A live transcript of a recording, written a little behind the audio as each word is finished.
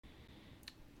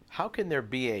how can there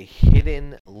be a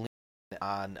hidden lien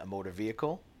on a motor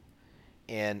vehicle?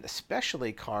 And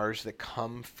especially cars that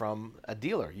come from a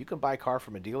dealer. You can buy a car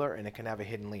from a dealer and it can have a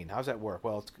hidden lien. How does that work?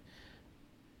 Well, it's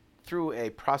through a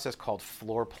process called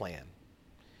floor plan.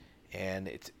 And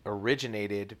it's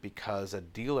originated because a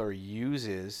dealer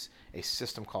uses a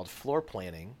system called floor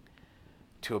planning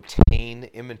to obtain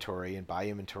inventory and buy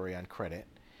inventory on credit.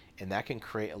 And that can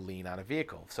create a lien on a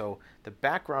vehicle. So the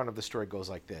background of the story goes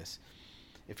like this.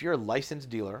 If you're a licensed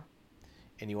dealer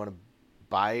and you want to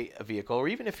buy a vehicle, or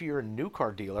even if you're a new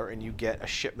car dealer and you get a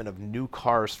shipment of new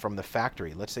cars from the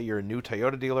factory. Let's say you're a new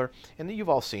Toyota dealer, and you've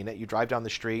all seen it. You drive down the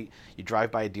street, you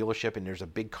drive by a dealership, and there's a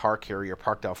big car carrier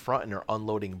parked out front, and they're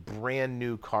unloading brand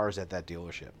new cars at that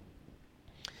dealership.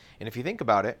 And if you think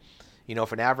about it,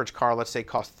 if an average car, let's say,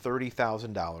 costs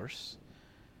 $30,000,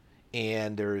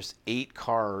 and there's 8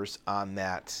 cars on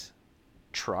that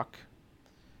truck,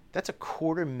 that's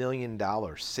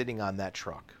 $250,000 sitting on that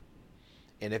truck.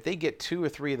 And if they get 2 or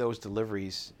 3 of those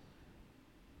deliveries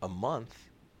a month,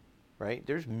 right,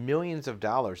 there's millions of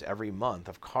dollars every month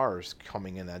of cars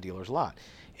coming in that dealer's lot.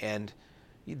 And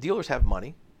dealers have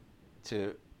money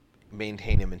to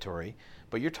maintain inventory,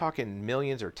 but you're talking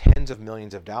millions or tens of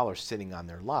millions of dollars sitting on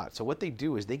their lot. So what they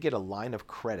do is they get a line of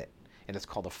credit, and it's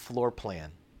called a floor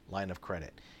plan line of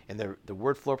credit. And the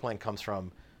word floor plan comes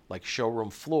from like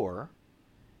showroom floor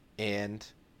and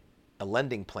a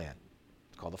lending plan.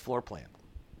 It's called a floor plan.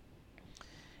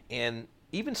 And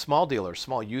even small dealers,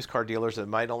 small used car dealers that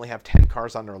might only have 10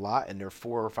 cars on their lot and they're $4,000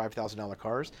 or $5,000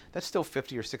 cars, that's still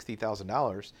 $50,000 or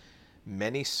 $60,000.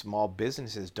 Many small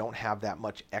businesses don't have that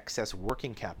much excess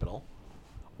working capital,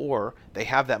 or they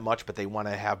have that much, but they want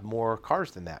to have more cars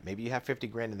than that. Maybe you have 50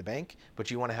 grand in the bank, but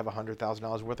you want to have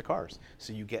 $100,000 worth of cars.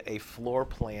 So you get a floor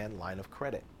plan line of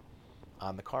credit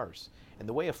on the cars. And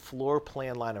the way a floor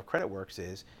plan line of credit works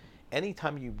is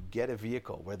anytime you get a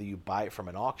vehicle, whether you buy it from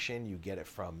an auction, you get it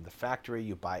from the factory,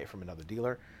 you buy it from another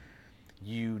dealer,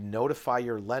 you notify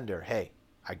your lender, hey,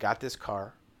 I got this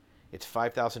car. It's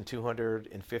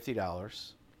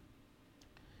 $5,250.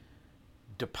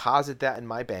 Deposit that in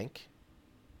my bank,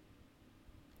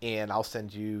 and I'll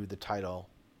send you the title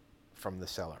from the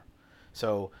seller.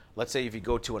 So let's say if you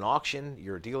go to an auction,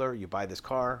 you're a dealer, you buy this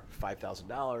car,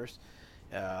 $5,000.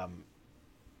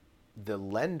 The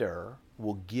lender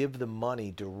will give the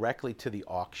money directly to the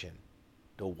auction.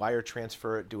 They'll wire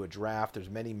transfer it, do a draft. There's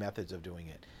many methods of doing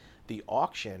it. The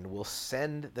auction will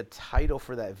send the title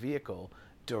for that vehicle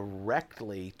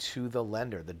directly to the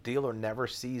lender. The dealer never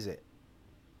sees it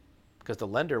because the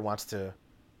lender wants to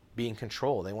be in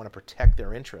control. They want to protect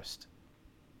their interest.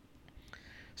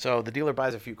 So the dealer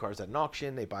buys a few cars at an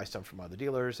auction. They buy some from other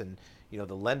dealers, and the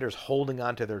lender's holding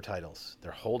on to their titles.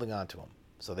 They're holding on to them,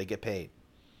 so they get paid.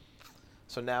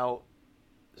 So now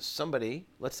somebody,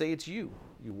 let's say it's you.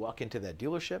 You walk into that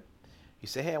dealership. You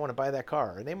say, hey, I want to buy that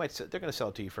car. And they're going to sell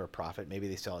it to you for a profit. Maybe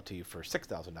they sell it to you for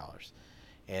 $6,000.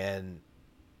 And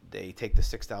they take the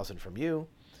 $6,000 from you.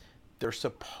 They're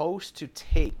supposed to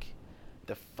take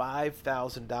the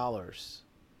 $5,000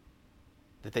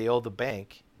 that they owe the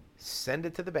bank, send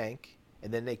it to the bank,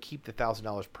 and then they keep the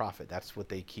 $1,000 profit. That's what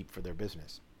they keep for their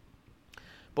business.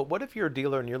 But what if you're a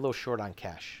dealer and you're a little short on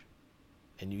cash?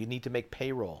 And you need to make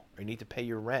payroll, or you need to pay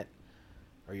your rent,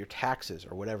 or your taxes,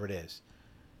 or whatever it is.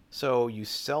 So you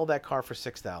sell that car for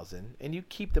 $6,000, and you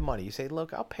keep the money. You say,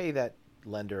 look, I'll pay that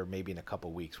lender maybe in a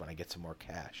couple weeks when I get some more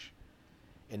cash.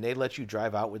 And they let you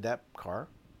drive out with that car,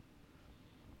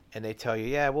 and they tell you,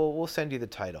 yeah, we'll send you the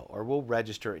title, or we'll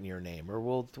register it in your name, or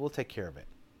we'll take care of it.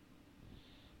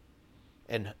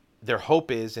 And their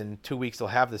hope is in 2 weeks they'll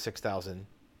have the $6,000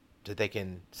 that they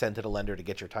can send to the lender to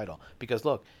get your title. Because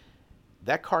look,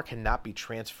 that car cannot be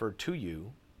transferred to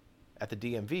you at the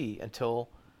DMV until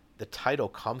the title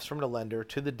comes from the lender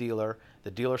to the dealer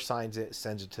signs it,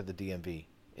 sends it to the DMV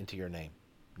into your name.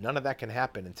 None of that can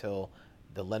happen until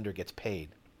the lender gets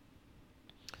paid.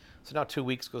 So now 2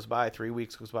 weeks goes by, 3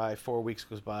 weeks goes by, 4 weeks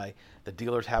goes by. The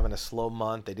dealer's having a slow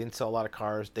month. They didn't sell a lot of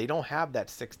cars. They don't have that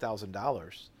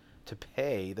 $6,000 to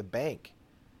pay the bank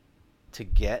to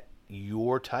get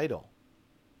your title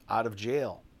out of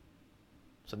jail.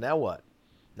 So now what?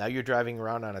 Now you're driving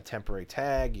around on a temporary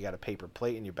tag. You got a paper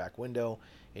plate in your back window,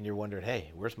 and you're wondering,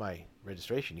 hey, where's my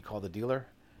registration? You call the dealer,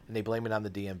 and they blame it on the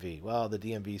DMV. Well, the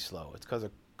DMV's slow. It's because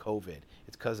of COVID.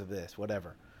 It's because of this,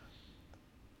 whatever.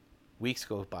 Weeks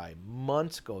goes by.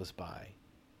 Months goes by.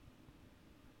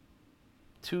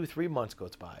 2-3 months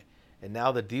goes by. And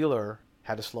now the dealer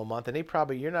had a slow month, and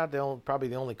you're not probably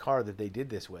the only car that they did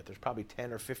this with. There's probably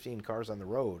 10 or 15 cars on the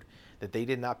road that they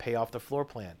did not pay off the floor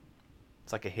plan.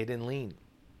 It's like a hidden lien.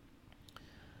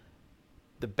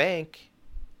 The bank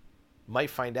might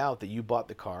find out that you bought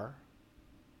the car.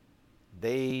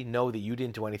 They know that you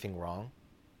didn't do anything wrong.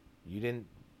 You didn't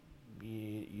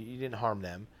you didn't harm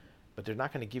them, but they're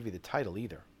not going to give you the title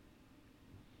either,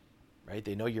 right?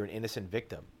 They know you're an innocent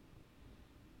victim,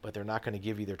 but they're not going to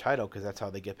give you their title because that's how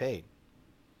they get paid.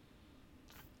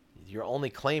 Your only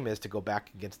claim is to go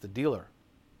back against the dealer.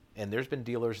 And there's been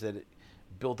dealers that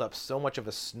build up so much of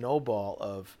a snowball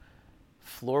of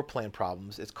floor plan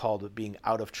problems. It's called being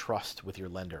out of trust with your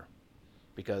lender,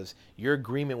 because your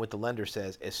agreement with the lender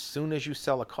says as soon as you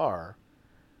sell a car,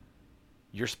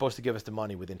 you're supposed to give us the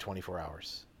money within 24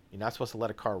 hours. You're not supposed to let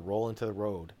a car roll into the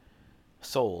road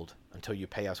sold until you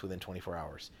pay us within 24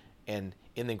 hours. And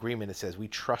in the agreement, it says we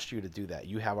trust you to do that.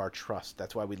 You have our trust.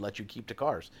 That's why we let you keep the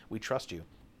cars. We trust you.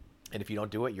 And if you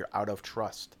don't do it, you're out of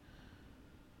trust.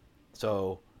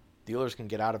 So dealers can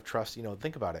get out of trust.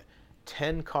 Think about it.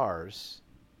 10 cars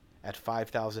at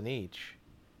 $5,000 each.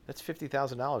 That's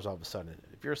 $50,000 all of a sudden.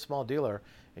 If you're a small dealer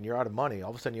and you're out of money,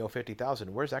 all of a sudden you owe $50,000.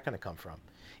 Where's that going to come from?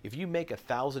 If you make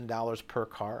 $1,000 per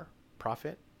car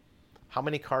profit, how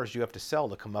many cars do you have to sell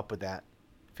to come up with that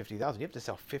 50,000? You have to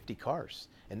sell 50 cars.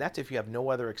 And that's if you have no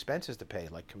other expenses to pay,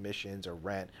 like commissions or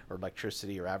rent or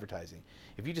electricity or advertising.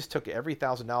 If you just took every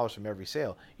 $1,000 from every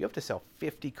sale, you have to sell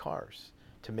 50 cars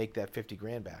to make that 50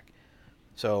 grand back.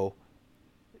 So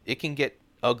it can get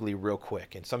ugly real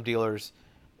quick. And some dealers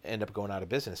end up going out of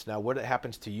business. Now, what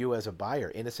happens to you as a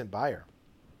buyer, innocent buyer?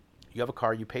 You have a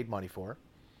car you paid money for.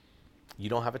 You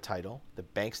don't have a title. The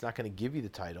bank's not going to give you the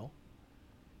title.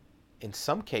 In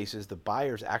some cases, the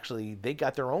buyers actually, they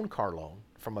got their own car loan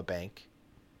from a bank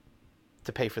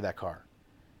to pay for that car.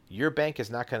 Your bank is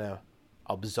not going to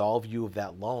absolve you of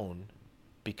that loan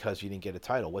because you didn't get a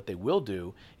title. What they will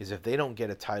do is if they don't get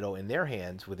a title in their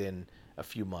hands within a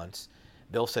few months,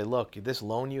 they'll say, look, this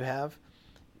loan you have,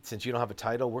 since you don't have a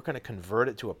title, we're going to convert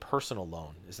it to a personal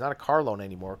loan. It's not a car loan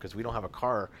anymore because we don't have a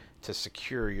car to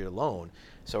secure your loan.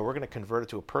 So we're going to convert it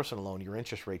to a personal loan. Your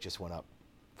interest rate just went up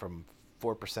from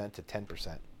 4% to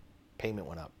 10%. Payment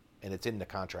went up, and it's in the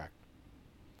contract.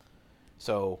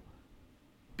 So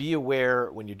be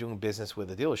aware when you're doing business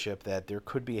with a dealership that there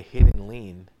could be a hidden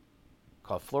lien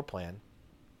called floor plan.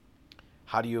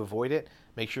 How do you avoid it?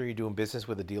 Make sure you're doing business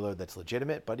with a dealer that's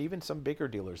legitimate, but even some bigger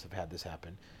dealers have had this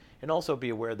happen. And also be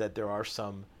aware that there are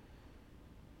some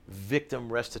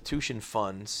victim restitution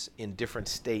funds in different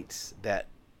states that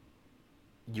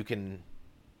you can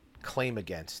claim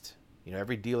against.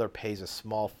 Every dealer pays a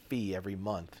small fee every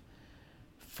month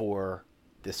for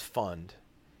this fund.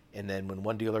 And then when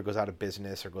one dealer goes out of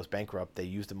business or goes bankrupt, they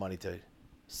use the money to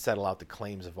settle out the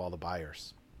claims of all the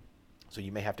buyers. So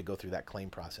you may have to go through that claim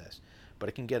process. But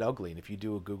it can get ugly. And if you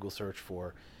do a Google search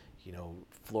for,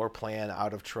 floor plan,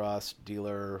 out of trust,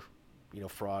 dealer,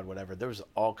 fraud, whatever, there's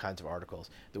all kinds of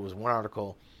articles. There was one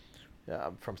article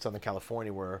from Southern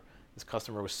California where this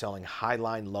customer was selling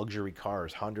high-line luxury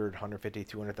cars, $100,000, $150,000,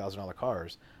 $200,000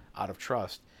 cars out of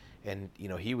trust. And,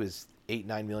 he was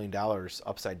 $8-9 million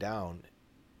upside down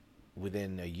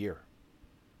within a year.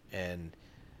 And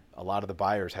a lot of the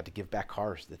buyers had to give back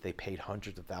cars that they paid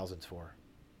hundreds of thousands for.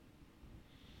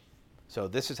 So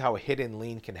this is how a hidden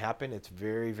lien can happen. It's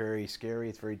very, very scary.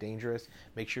 It's very dangerous.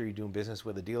 Make sure you're doing business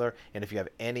with a dealer. And if you have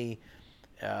any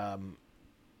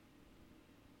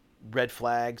red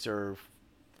flags or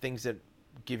things that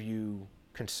give you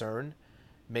concern,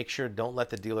 make sure don't let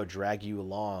the dealer drag you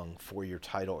along for your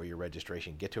title or your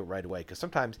registration. Get to it right away, because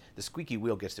sometimes the squeaky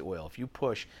wheel gets the oil. If you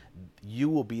push, you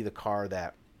will be the car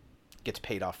that gets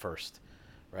paid off first,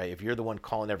 right? If you're the one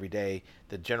calling every day,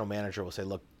 the general manager will say,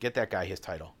 look, get that guy his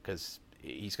title because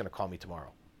he's going to call me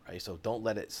tomorrow, right? So don't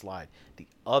let it slide. The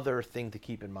other thing to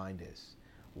keep in mind is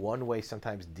one way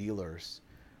sometimes dealers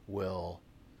will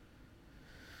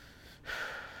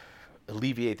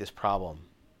alleviate this problem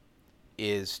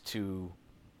is to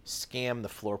scam the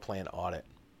floor plan audit.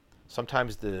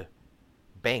 Sometimes the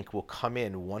bank will come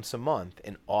in once a month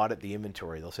and audit the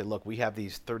inventory. They'll say, look, we have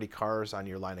these 30 cars on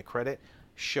your line of credit.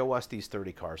 Show us these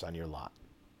 30 cars on your lot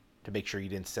to make sure you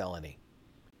didn't sell any.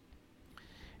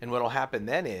 And what will happen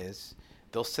then is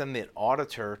they'll send the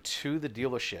auditor to the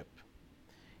dealership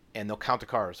and they'll count the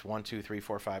cars. 1, 2, 3,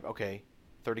 4, 5. Okay,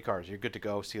 30 cars. You're good to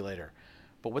go. See you later.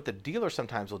 But what the dealer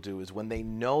sometimes will do is when they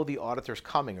know the auditor's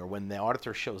coming or when the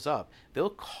auditor shows up, they'll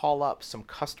call up some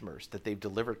customers that they've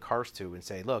delivered cars to and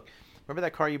say, look, remember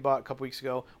that car you bought a couple weeks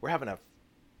ago? We're having a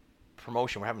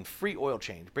promotion. We're having free oil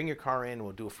change. Bring your car in,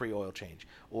 we'll do a free oil change.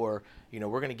 Or, we're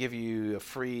going to give you a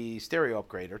free stereo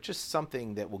upgrade, or just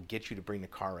something that will get you to bring the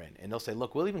car in. And they'll say,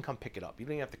 look, we'll even come pick it up. You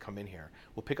don't even have to come in here.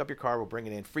 We'll pick up your car, we'll bring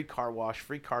it in, free car wash,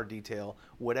 free car detail,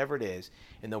 whatever it is.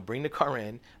 And they'll bring the car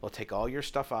in, they'll take all your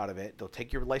stuff out of it, they'll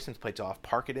take your license plates off,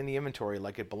 park it in the inventory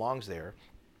like it belongs there,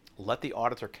 let the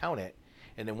auditor count it,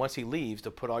 and then once he leaves,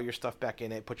 they'll put all your stuff back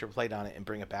in it, put your plate on it, and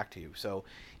bring it back to you. So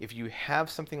if you have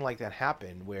something like that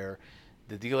happen, where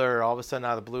the dealer all of a sudden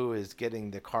out of the blue is getting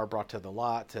the car brought to the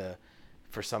lot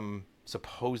for some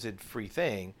supposed free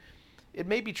thing, it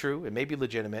may be true, it may be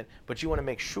legitimate, but you want to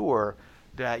make sure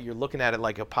that you're looking at it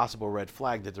like a possible red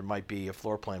flag that there might be a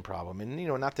floor plan problem. And,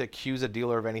 not to accuse a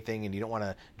dealer of anything, and you don't want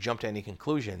to jump to any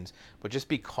conclusions, but just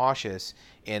be cautious.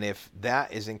 And if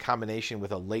that is in combination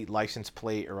with a late license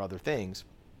plate or other things,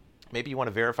 maybe you want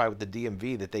to verify with the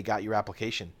DMV that they got your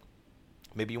application.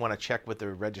 Maybe you want to check with the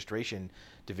registration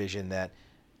division that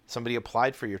somebody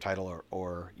applied for your title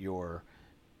or your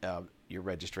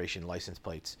registration license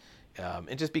plates.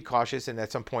 And just be cautious. And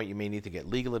at some point, you may need to get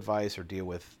legal advice or deal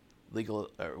with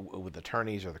with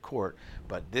attorneys or the court.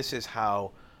 But this is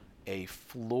how a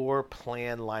floor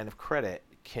plan line of credit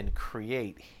can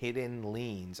create hidden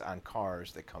liens on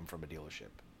cars that come from a dealership.